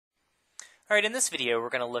Alright, in this video we're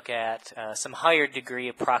going to look at some higher degree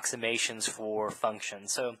approximations for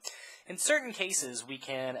functions. So in certain cases we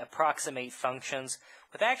can approximate functions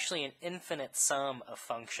with actually an infinite sum of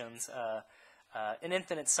functions, an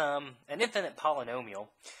infinite polynomial,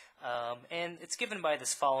 and it's given by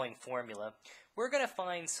this following formula. We're going to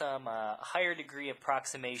find some higher degree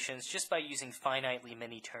approximations just by using finitely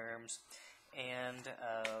many terms, and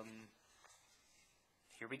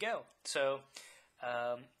here we go. So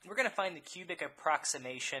we're going to find the cubic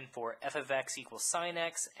approximation for f of x equals sine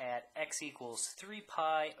x at x equals 3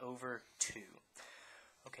 pi over 2.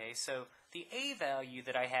 Okay, so the a value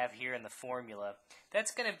that I have here in the formula,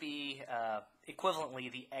 that's going to be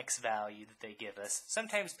equivalently the x value that they give us.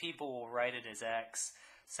 Sometimes people will write it as x,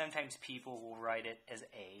 sometimes people will write it as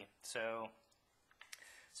a. So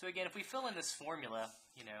again, if we fill in this formula,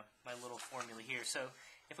 you know, my little formula here, so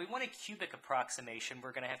if we want a cubic approximation,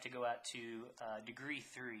 we're going to have to go out to degree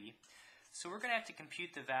 3. So we're going to have to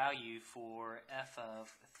compute the value for f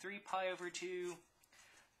of 3 pi over 2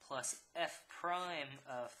 plus f prime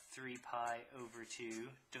of 3 pi over 2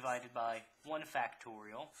 divided by 1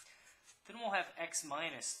 factorial. Then we'll have x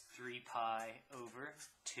minus 3 pi over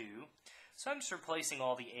 2. So I'm just replacing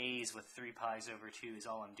all the a's with 3 pi's over 2 is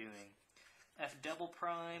all I'm doing. F double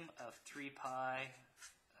prime of 3 pi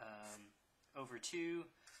over 2.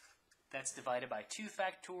 That's divided by 2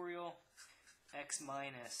 factorial, x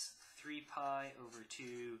minus 3 pi over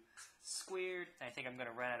 2 squared. I think I'm going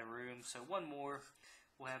to run out of room, so one more.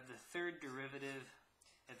 We'll have the third derivative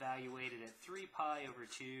evaluated at 3 pi over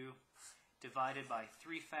 2 divided by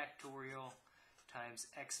 3 factorial times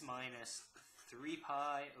x minus 3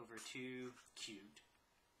 pi over 2 cubed.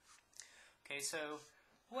 Okay, so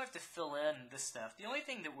we'll have to fill in this stuff. The only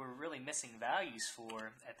thing that we're really missing values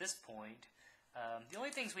for at this point, the only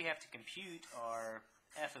things we have to compute are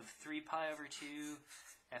f of 3 pi over 2,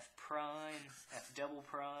 f prime, f double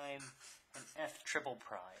prime, and f triple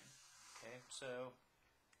prime. Okay, so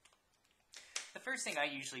the first thing I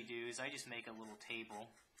usually do is I just make a little table,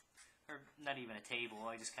 or not even a table,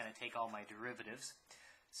 I just kind of take all my derivatives.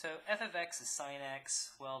 So f of x is sine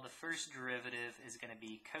x. Well, the first derivative is going to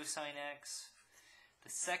be cosine x. The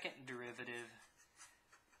second derivative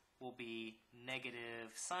will be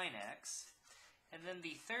negative sine x. And then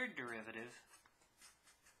the third derivative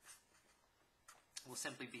will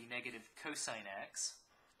simply be negative cosine x.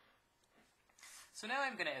 So now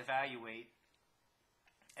I'm going to evaluate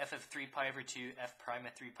f of 3 pi over 2, f prime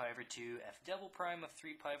of 3 pi over 2, f double prime of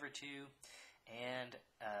 3 pi over 2, and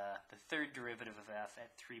the third derivative of f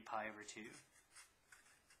at 3 pi over 2.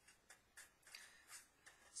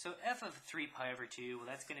 So f of 3 pi over 2, well,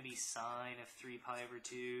 that's going to be sine of 3 pi over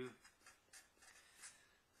 2.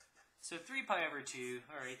 So 3 pi over 2,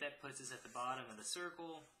 alright, that puts us at the bottom of the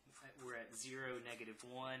circle. We're at 0, negative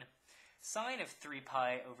 1. Sine of 3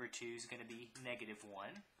 pi over 2 is going to be negative 1.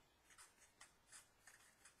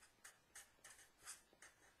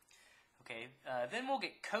 Okay, then we'll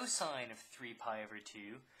get cosine of 3 pi over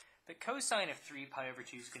 2. But cosine of 3 pi over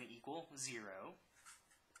 2 is going to equal 0.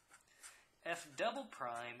 F double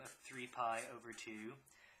prime of 3 pi over 2,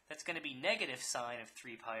 that's going to be negative sine of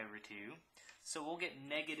 3 pi over 2. So we'll get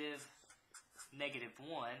negative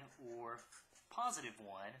 1 or positive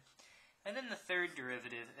 1. And then the third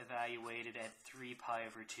derivative evaluated at 3 pi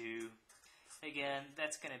over 2. Again,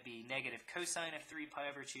 that's going to be negative cosine of 3 pi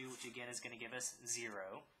over 2, which again is going to give us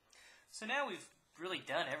 0. So now we've really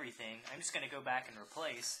done everything. I'm just going to go back and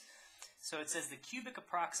replace. So it says the cubic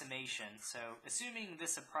approximation. So assuming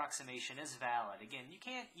this approximation is valid, again, you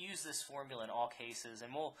can't use this formula in all cases,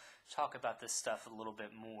 and we'll talk about this stuff a little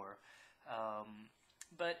bit more.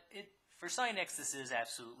 But for sine x, this is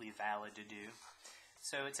absolutely valid to do.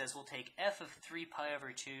 So it says we'll take f of 3 pi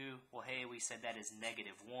over 2. Well, hey, we said that is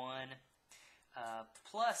negative 1.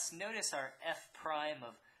 Plus, notice our f prime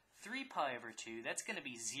of 3 pi over 2, that's going to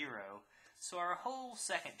be 0. So our whole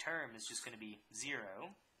second term is just going to be 0.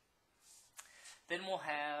 Then we'll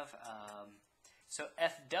have, so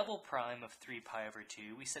f double prime of 3 pi over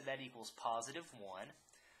 2, we said that equals positive 1.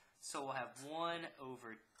 So we'll have 1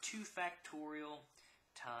 over 2 factorial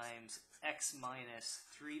times x minus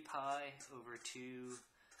 3 pi over 2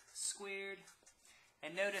 squared.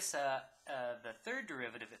 And notice the third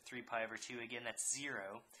derivative at 3 pi over 2, again, that's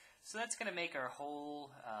 0. So that's going to make our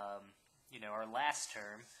whole, our last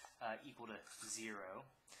term equal to 0.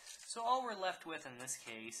 So all we're left with in this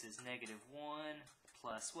case is negative 1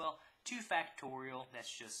 plus, well, 2 factorial,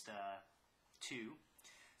 that's just 2.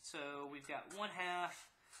 So we've got 1/2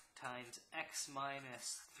 times x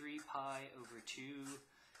minus 3 pi over 2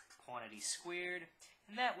 quantity squared.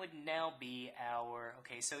 And that would now be our,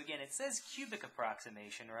 okay, so again, it says cubic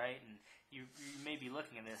approximation, right? And you may be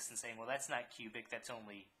looking at this and saying, well, that's not cubic, that's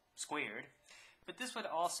only squared. But this would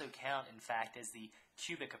also count, in fact, as the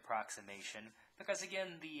cubic approximation, because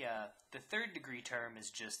again, the third degree term is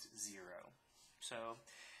just 0. So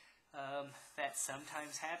that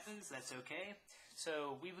sometimes happens, that's okay.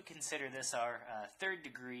 So we would consider this our third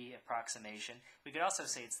degree approximation. We could also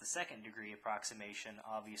say it's the second degree approximation,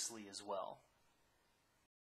 obviously, as well.